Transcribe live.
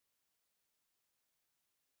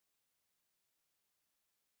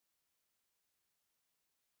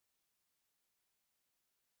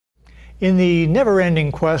in the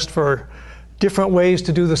never-ending quest for different ways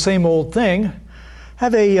to do the same old thing,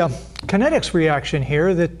 have a kinetics reaction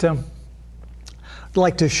here that I'd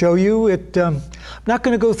like to show you. I'm not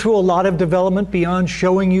going to go through a lot of development beyond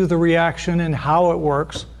showing you the reaction and how it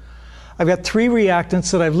works. I've got 3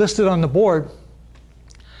 reactants that I've listed on the board.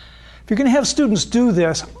 If you're going to have students do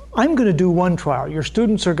this, I'm going to do 1 trial. Your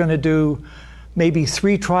students are going to do maybe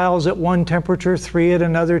 3 trials at one temperature, 3 at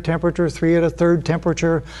another temperature, 3 at a third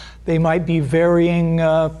temperature. They might be varying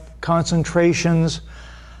concentrations.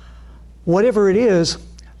 Whatever it is,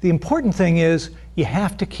 the important thing is you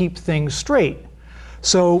have to keep things straight.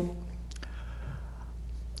 So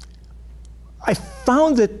I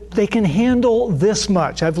found that they can handle this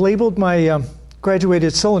much. I've labeled my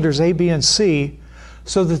graduated cylinders A, B, and C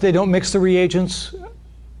so that they don't mix the reagents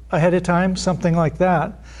ahead of time, something like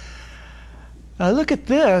that. Now I look at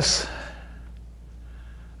this,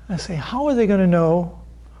 I say, how are they going to know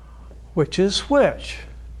which is which?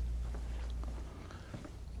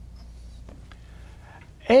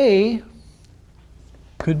 A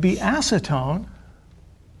could be acetone.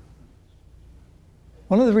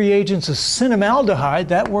 One of the reagents is cinnamaldehyde.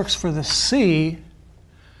 That works for the C.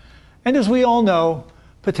 And as we all know,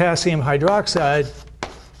 potassium hydroxide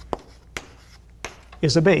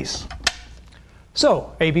is a base.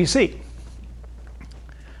 So, ABC.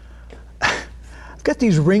 I've got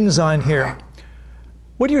these rings on here.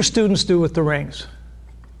 What do your students do with the rings?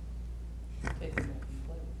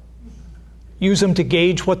 Use them to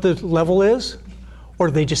gauge what the level is? Or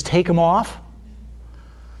do they just take them off?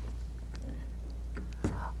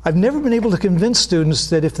 I've never been able to convince students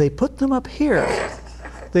that if they put them up here,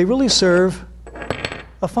 they really serve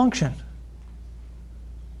a function.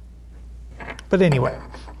 But anyway,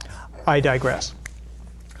 I digress.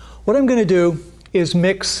 What I'm going to do is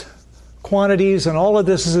mix quantities, and all of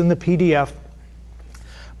this is in the PDF,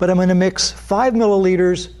 but I'm going to mix 5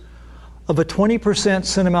 milliliters of a 20%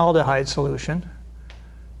 cinnamaldehyde solution.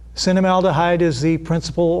 Cinnamaldehyde is the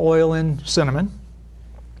principal oil in cinnamon,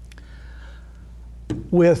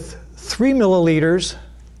 with 3 milliliters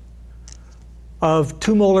of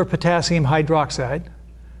 2 molar potassium hydroxide.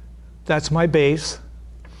 That's my base,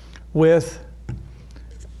 with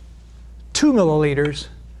 2 milliliters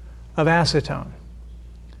of acetone.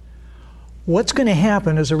 What's going to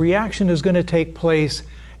happen is a reaction is going to take place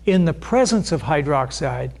in the presence of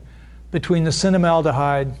hydroxide between the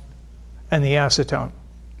cinnamaldehyde and the acetone.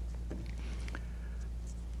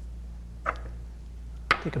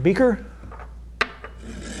 Take a beaker.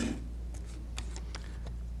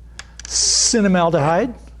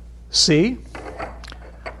 Cinnamaldehyde, C.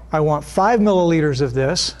 I want 5 milliliters of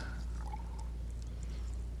this.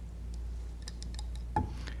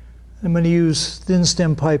 I'm going to use thin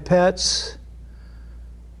stem pipettes.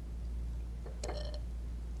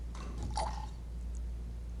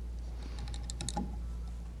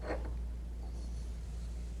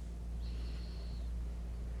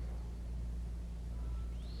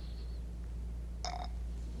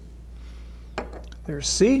 There's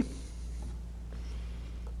C.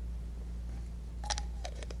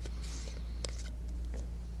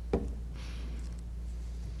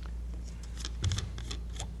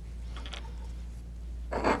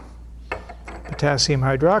 Potassium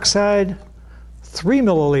hydroxide, 3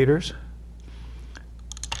 milliliters.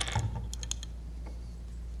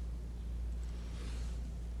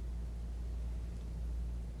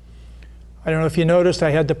 I don't know if you noticed, I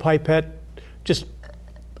had the pipette just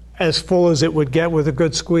as full as it would get with a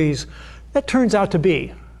good squeeze. That turns out to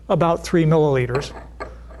be about 3 milliliters.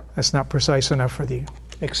 That's not precise enough for the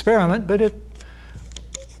experiment, but it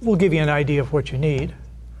will give you an idea of what you need.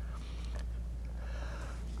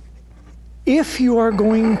 If you are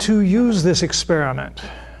going to use this experiment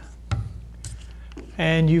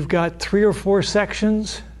and you've got 3 or 4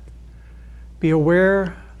 sections, be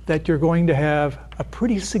aware that you're going to have a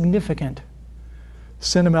pretty significant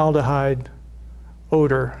cinnamaldehyde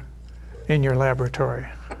odor in your laboratory.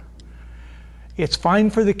 It's fine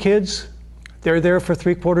for the kids. They're there for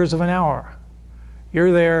 3/4 of an hour.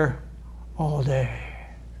 You're there all day.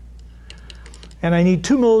 And I need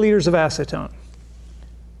 2 milliliters of acetone.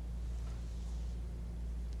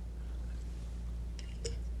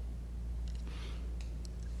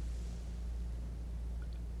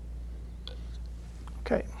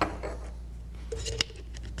 Okay.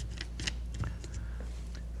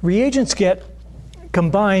 Reagents get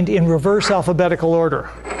combined in reverse alphabetical order.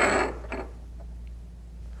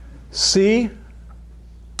 C,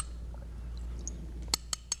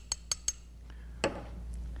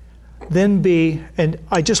 then B, and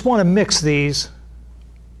I just want to mix these.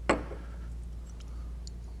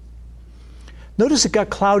 Notice it got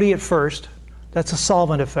cloudy at first. That's a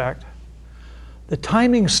solvent effect. The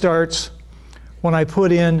timing starts when I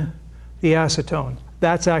put in the acetone.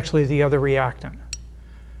 That's actually the other reactant.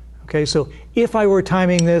 Okay, so if I were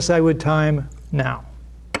timing this, I would time now.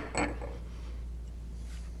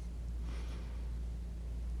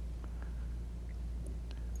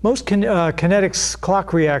 Most kinetics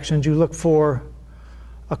clock reactions, you look for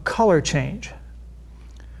a color change.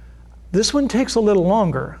 This one takes a little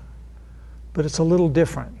longer, but it's a little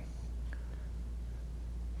different.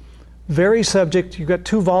 Very subject, you've got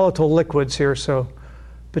two volatile liquids here, so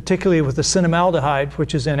particularly with the cinnamaldehyde,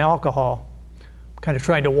 which is in alcohol. I'm kind of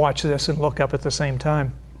trying to watch this and look up at the same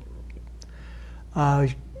time.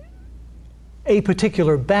 A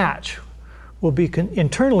particular batch will be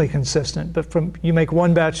internally consistent, but you make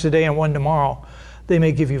one batch today and one tomorrow, they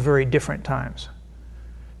may give you very different times.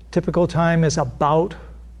 Typical time is about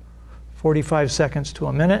 45 seconds to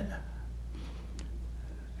a minute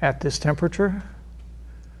at this temperature.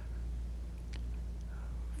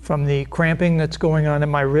 From the cramping that's going on in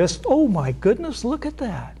my wrist, oh my goodness, look at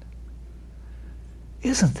that.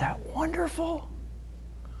 Isn't that wonderful?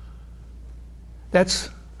 That's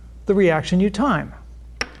the reaction you time.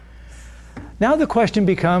 Now the question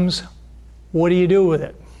becomes, what do you do with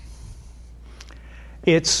it?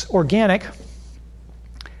 It's organic,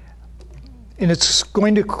 and it's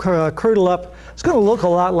going to curdle up. It's going to look a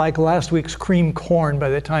lot like last week's cream corn by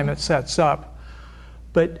the time it sets up.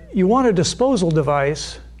 But you want a disposal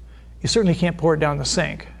device. You certainly can't pour it down the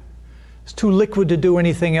sink. It's too liquid to do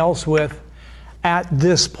anything else with at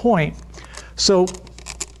this point. So,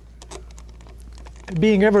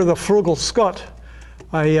 being ever the frugal Scot,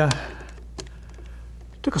 I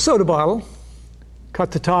took a soda bottle,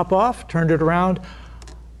 cut the top off, turned it around.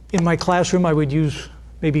 In my classroom, I would use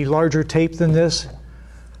maybe larger tape than this,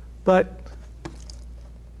 but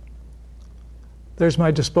there's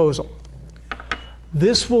my disposal.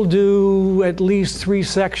 This will do at least 3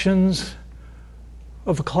 sections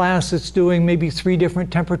of a class that's doing maybe 3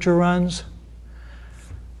 different temperature runs.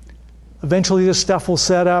 Eventually this stuff will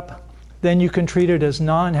set up. Then you can treat it as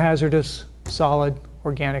non-hazardous solid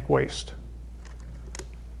organic waste.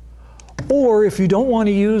 Or if you don't want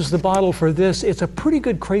to use the bottle for this, it's a pretty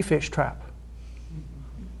good crayfish trap.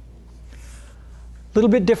 A little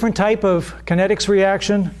bit different type of kinetics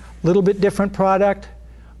reaction, a little bit different product.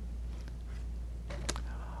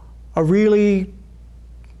 A really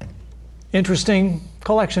interesting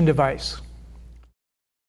collection device.